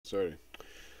Sorry.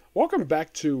 Welcome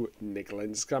back to Nick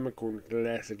Lenz Comic Corner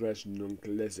Classic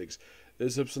Non-Classics.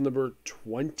 This is episode number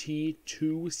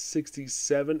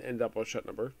 2267 and Doubleshot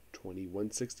number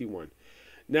 2161.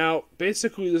 Now,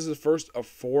 basically, this is the first of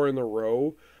 4 in a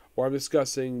row where I'm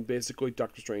discussing basically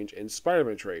Doctor Strange and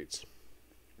Spider-Man trades.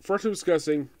 First, I'm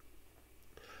discussing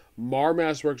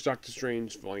Masterworks Doctor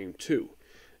Strange Volume 2.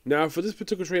 Now, for this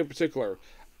particular trade in particular,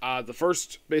 the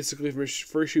first, basically, for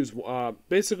issues,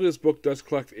 basically this book does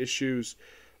collect issues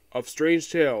of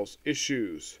Strange Tales,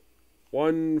 issues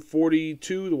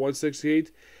 142 to 168.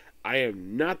 I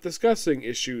am not discussing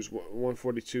issues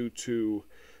 142 to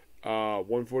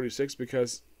 146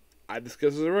 because I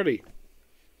discussed it already.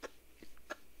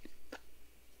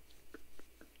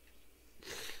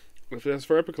 If that's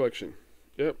for Epic Collection.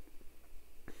 Yep.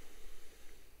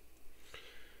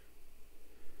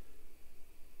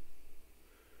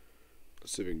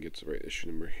 Let's see if we can get the right issue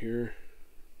number here.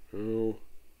 Oh.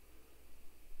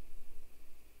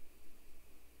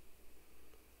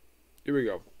 Here we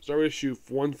go. Start with issue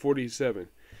 147.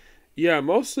 Yeah,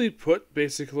 mostly put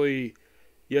basically,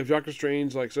 you have Doctor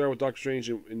Strange, like start with Doctor Strange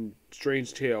in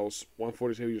Strange Tales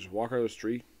 147. You just walk out the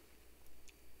street.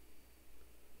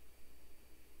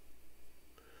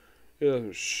 He does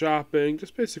some shopping,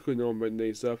 just basically normal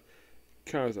midday stuff.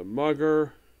 Kind of as a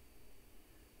mugger,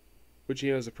 which he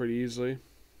has it pretty easily.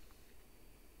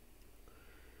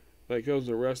 Like goes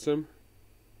to arrest him.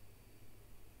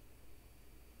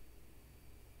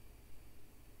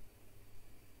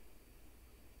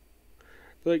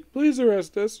 Like, please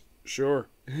arrest us. Sure.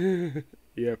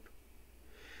 Yep.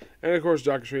 And of course,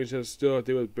 Doctor Strange has still to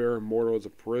deal with Baron Mordo as a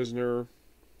prisoner.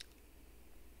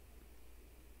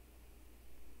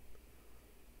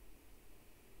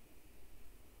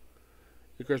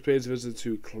 Of course, pays a visit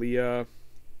to Clea.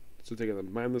 So taking the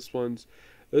mindless ones.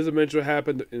 This event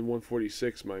happened in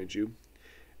 146, mind you.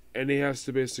 And he has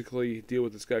to basically deal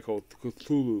with this guy called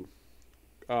Cthulhu.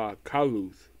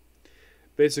 Kaluth.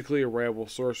 Basically a rival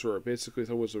sorcerer. Basically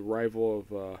someone was a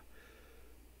rival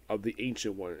of the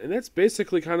Ancient One. And that's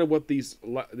basically kind of what these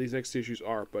next issues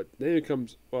are. But then it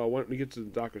comes, well, when we get to the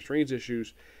Doctor Strange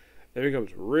issues, then it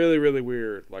becomes really, really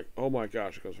weird. Like, oh my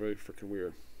gosh, it becomes really freaking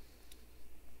weird.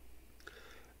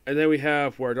 And then we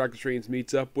have where Doctor Strange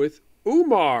meets up with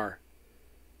Umar,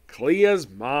 Clea's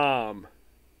mom.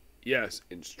 Yes,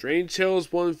 in Strange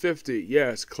Tales 150.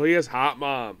 Yes, Clea's hot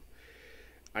mom.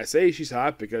 I say she's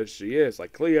hot because she is,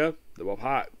 like Clea, they're both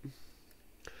hot.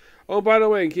 Oh, by the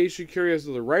way, in case you're curious,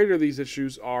 the writer of these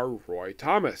issues are Roy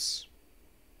Thomas.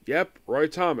 Yep, Roy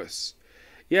Thomas.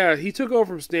 Yeah, he took over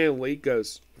from Stan Lee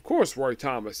because, of course, Roy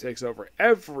Thomas takes over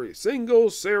every single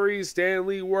series Stan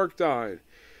Lee worked on.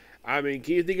 I mean,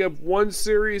 can you think of one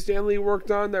series Stan Lee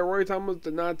worked on that Roy Thomas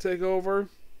did not take over?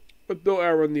 But Bill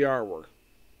Aaron the artwork.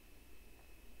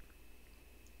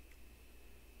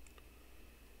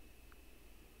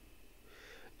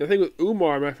 The thing with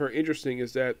Umar I find interesting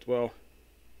is that, well,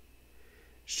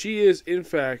 she is, in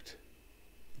fact,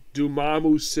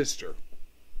 Dormammu's sister.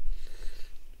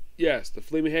 Yes, the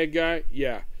flaming head guy,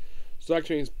 yeah. So Doctor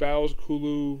Strange battles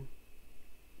Kulu,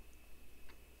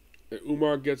 and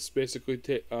Umar gets basically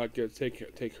take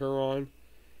her on.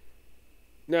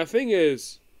 Now, the thing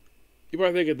is, you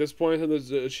probably think at this point,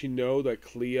 does she know that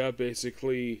Clea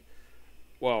basically,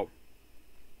 well,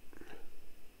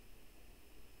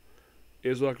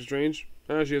 is Doctor Strange?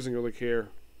 She doesn't really care.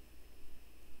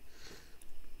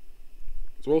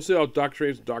 So we'll see how Doctor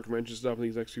Strange and Doctor mentions stuff in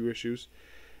these next few issues.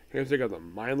 Here, take out the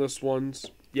mindless ones.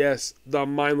 Yes, the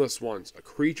mindless ones.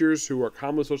 Creatures who are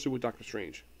commonly associated with Doctor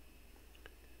Strange.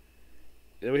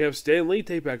 And then we have Stan Lee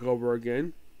take back over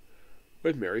again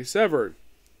with Mary Severn.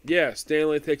 Yeah, Stan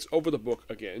Lee takes over the book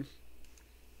again.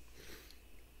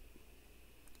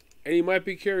 And you might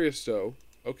be curious though.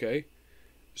 Okay.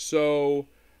 So,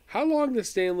 how long does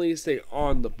Stan Lee stay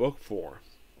on the book for?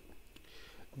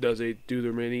 Does he do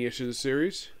the remaining issues of the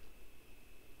series?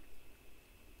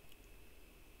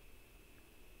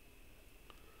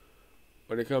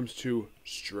 When it comes to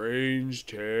Strange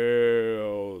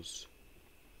Tales.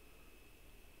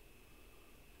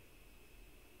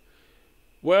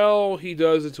 Well, he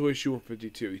does until issue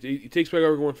 152. He takes back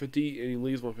over 150 and he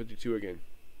leaves 152 again.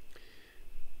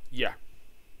 Yeah.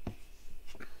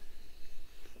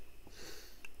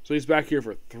 So he's back here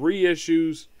for 3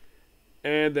 issues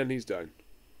and then he's done.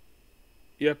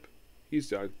 Yep, he's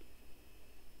done.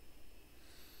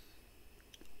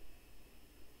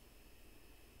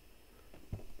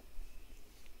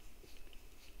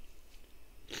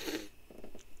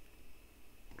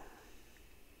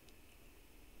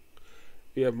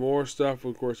 We have more stuff.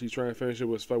 Of course, he's trying to finish it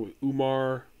with his fight with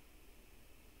Umar.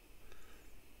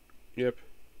 Yep.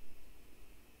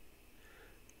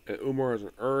 And Umar is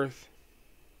on Earth.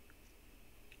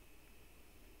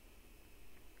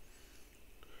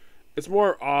 It's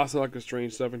more awesome, like the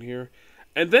strange stuff in here.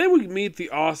 And then we meet the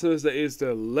awesomeness that is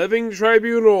the Living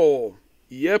Tribunal.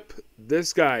 Yep,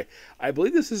 this guy. I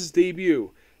believe this is his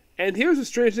debut. And here's the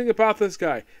strange thing about this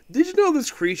guy. Did you know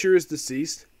this creature is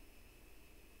deceased?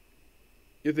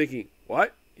 You're thinking,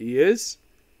 what? He is?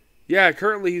 Yeah,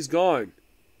 currently he's gone.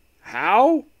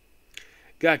 How?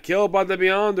 Got killed by the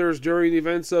Beyonders during the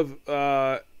events of,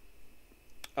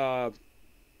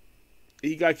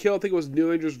 he got killed, I think it was New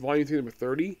Rangers Volume 3, number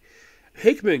 30.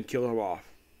 Hickman killed him off.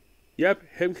 Yep,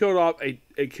 him killed off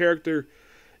a character.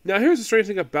 Now, here's the strange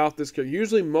thing about this character.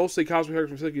 Usually, mostly cosmic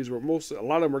characters from Sickies, where a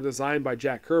lot of them are designed by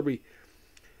Jack Kirby.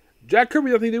 Jack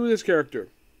Kirby has nothing to do with this character.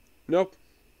 Nope.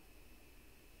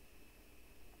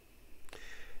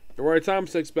 And Roy Tom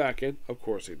sticks back in. Of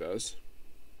course he does.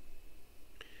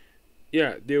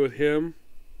 Yeah, deal with him.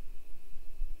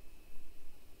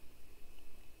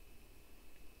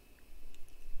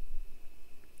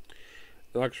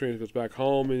 The Doctor Strange goes back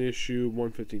home in issue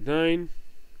 159.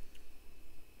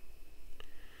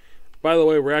 By the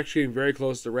way, we're actually getting very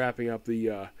close to wrapping up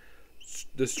the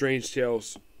Strange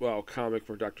Tales, comic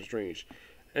for Doctor Strange.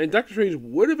 And Doctor Strange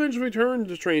would eventually return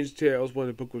to Strange Tales when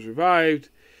the book was revived,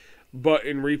 but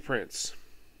in reprints.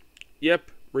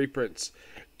 Yep, reprints.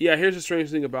 Yeah, here's the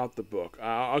strange thing about the book.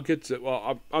 I'll get to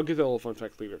a little fun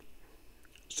fact later.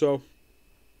 So,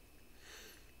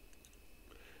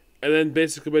 and then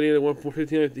basically by the end of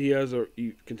 159,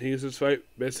 he continues his fight.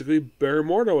 Basically, Barry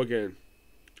Mordo again.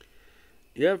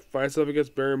 Yep, fights up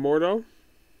against Barry Mordo.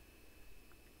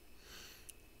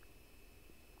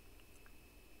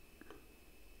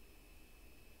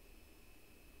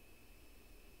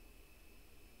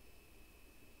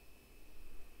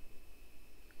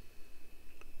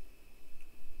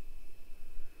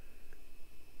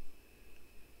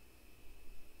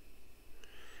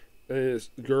 And this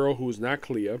girl who is not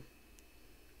Clea. Of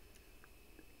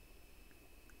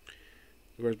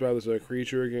course, battles a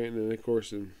creature again, and then of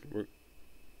course,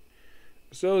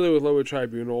 so they would lower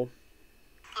tribunal.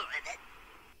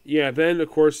 Yeah, then of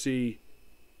course then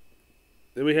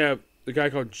we have the guy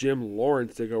called Jim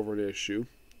Lawrence take over the issue.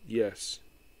 Yes.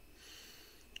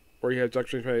 Where you have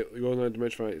Doctor Strange going on a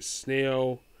dimension fight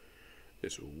Snail.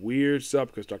 It's weird stuff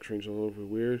because Doctor Strange is a little bit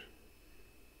weird.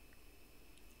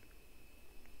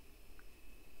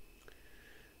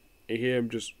 And him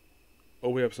just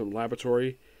open up some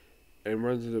laboratory and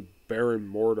runs into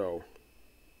Baron Mordo.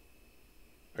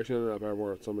 Actually, not Baron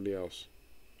Mordo, somebody else.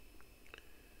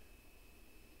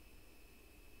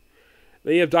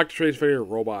 Then you have Doctor Strange fighting a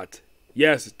robot.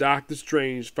 Yes, Doctor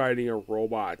Strange fighting a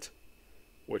robot.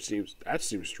 That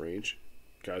seems strange.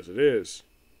 Because it is.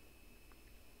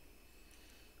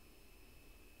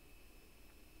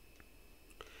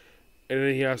 And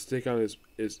then he has to take on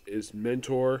his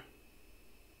mentor.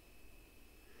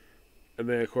 And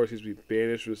then, of course, he's to be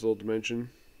banished from this little dimension.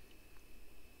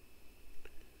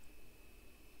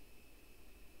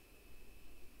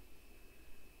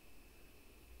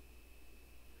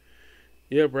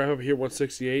 Yeah, right over here,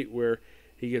 168, where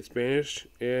he gets banished,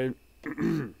 and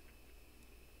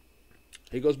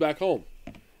he goes back home.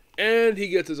 And he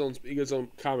gets his own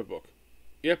comic book.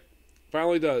 Yep,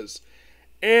 finally does.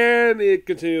 And it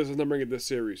continues the numbering of this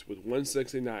series with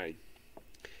 169.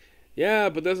 Yeah,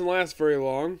 but doesn't last very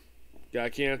long.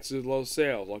 Got canceled low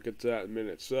sales. I'll get to that in a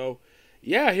minute. So,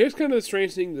 yeah, here's kind of the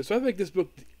strange thing. So I think this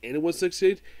book ended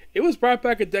 168. It was brought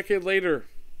back a decade later.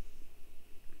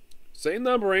 Same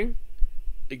numbering.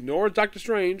 Ignored Doctor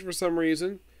Strange for some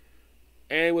reason.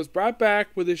 And it was brought back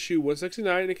with issue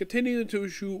 169. And it continued into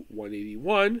issue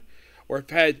 181. Where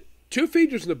it had two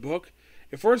features in the book.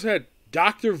 It first had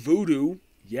Dr. Voodoo.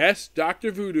 Yes,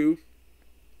 Dr. Voodoo.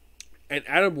 And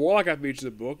Adam Warlock got featured in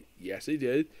the book. Yes, he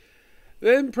did.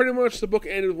 Then pretty much the book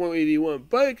ended with 181,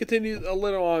 but it continued a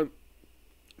little on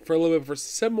for a little bit for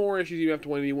 7 more issues even after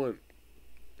 181.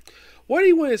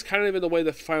 181 is kind of in the way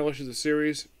the final issue of the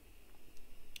series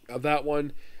of that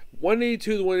one.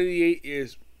 182 to 188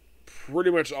 is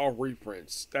pretty much all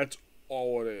reprints. That's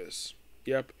all it is.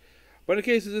 Yep. But in the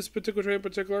case of this particular trade in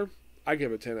particular, I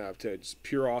give it a 10 out of 10. Just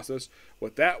pure awesomeness.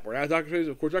 With that, we're at Doctor Strange.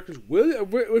 Of course, Doctor Strange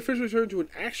will officially return to an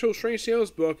actual Strange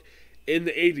Tales book in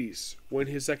the 80s, when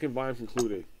his second volume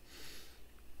concluded.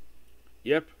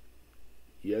 Yep.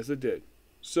 Yes, it did.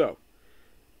 So,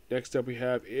 next up we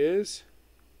have is...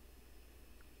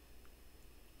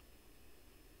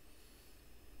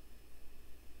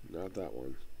 not that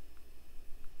one.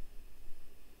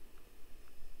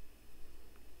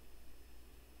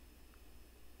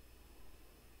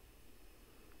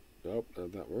 Nope,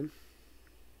 not that one.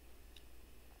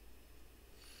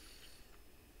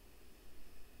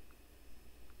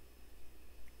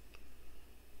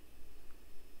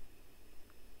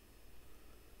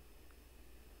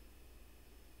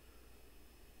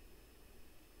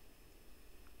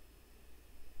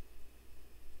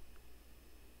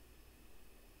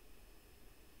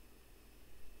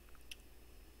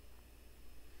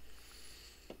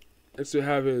 Next we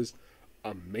have is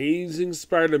Amazing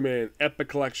Spider-Man Epic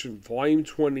Collection Volume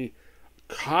 20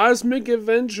 Cosmic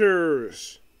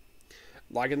Adventures.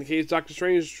 Like in the case of Doctor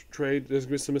Strange trade, there's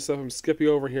going to be some stuff I'm skipping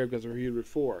over here because I reviewed it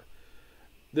before.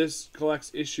 This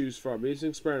collects issues from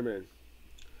Amazing Spider-Man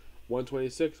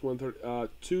 126,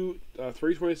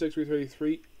 326,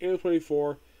 333, and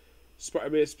 24.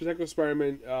 Spectacular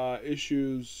Spider-Man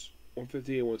issues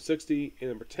 150 and 160, and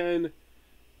number 10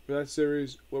 for that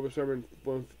series. Web of Spider-Man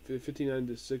 159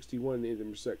 to 61, and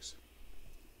number 6.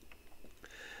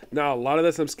 Now, a lot of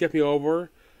this I'm skipping over,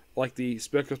 like the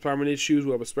Spectacular Spider-Man issues,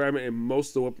 Web of Spider-Man, and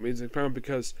most of the Amazing Spider-Man,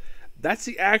 because that's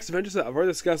the Acts Adventures that I've already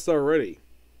discussed already.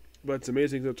 But it's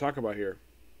amazing to talk about here.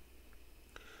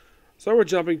 So we're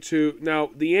jumping to... Now,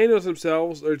 the annuals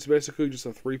themselves, it's basically just a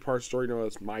 3-part story known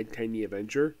as My 10-Year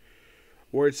Adventure,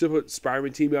 where it's simply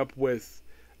Spider-Man team up with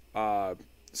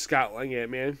Scott Lang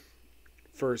Ant-Man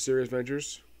for Serious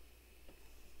Adventures.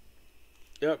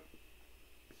 Yep.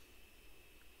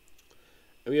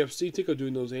 And we have Steve Ditko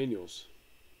doing those annuals.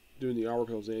 Doing the artwork of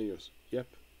those annuals. Yep.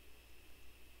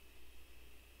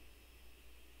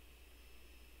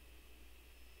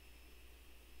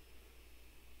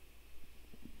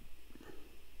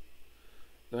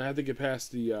 Now I have to get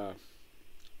past the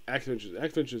Act Adventures. Act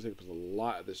Adventures takes up a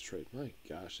lot of this trade. My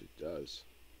gosh, it does.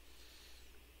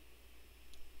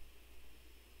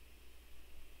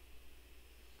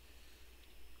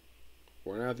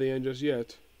 We're not at the end just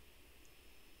yet.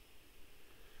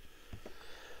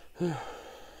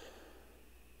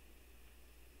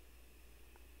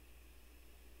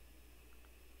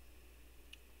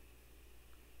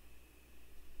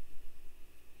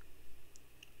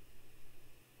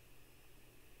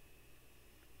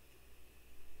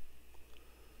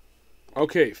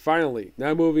 Okay, finally.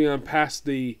 Now moving on past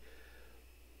the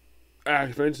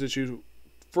Adventures issue.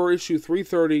 For issue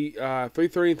 330,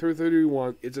 330 and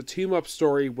 331, it's a team-up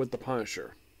story with the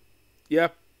Punisher.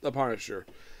 Yep, the Punisher.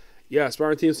 Yeah,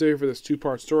 Spider-Man team's here for this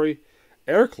 2-part story.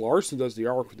 Eric Larson does the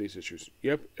artwork for these issues.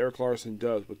 Yep, Eric Larson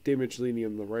does, with David Cellini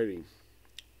in the writing.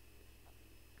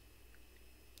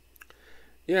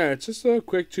 Yeah, it's just a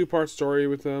quick 2-part story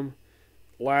with them.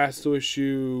 Last to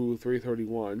issue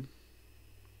 331.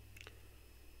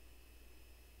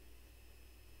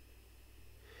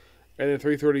 And in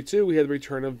 332, we had the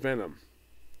return of Venom.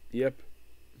 Yep,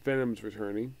 Venom's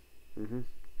returning.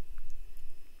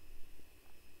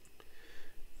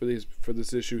 For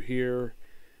this issue here,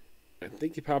 I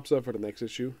think he pops up for the next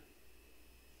issue.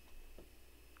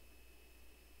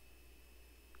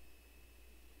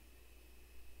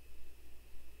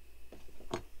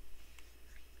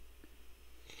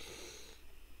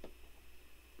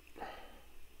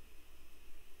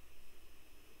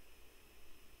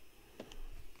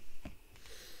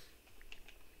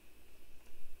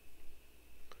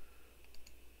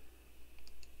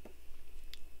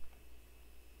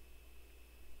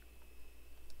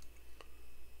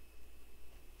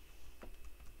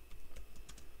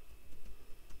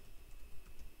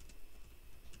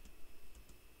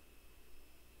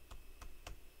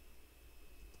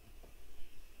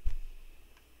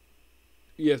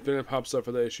 Yes, Venom pops up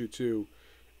for that issue too.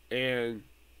 And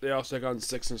they also take on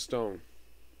Six and Stone.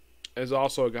 There's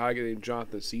also a guy named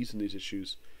Jonathan Cease in these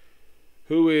issues,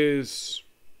 who is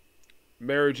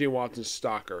Mary Jane Watson's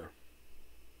stalker.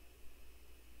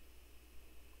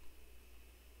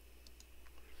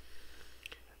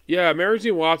 Yeah, Mary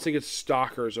Jane Watson gets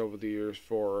stalkers over the years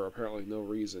for apparently no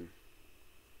reason.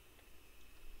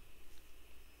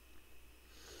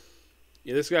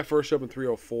 Yeah, this guy first showed up in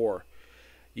 304.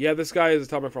 Yeah, this guy is a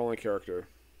Tom McFarlane character.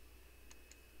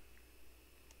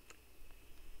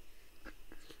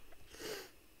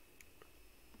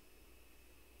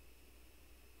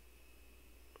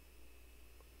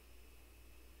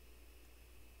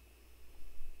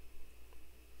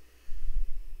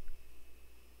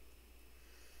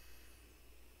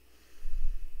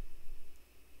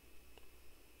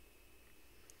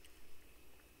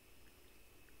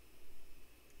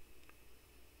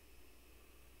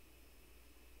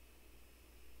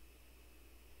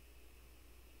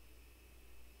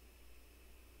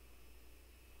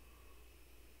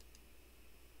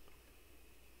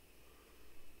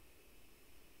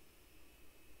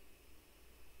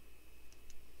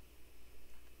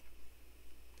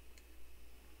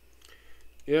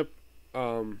 Yep.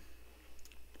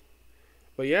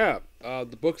 But yeah,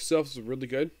 the book itself is really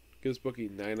good. Give this book a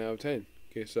 9 out of 10.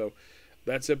 Okay, so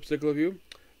that's a particular review.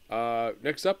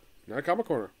 Next up, not a Comic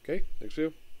Corner. Okay, next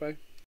video. Bye.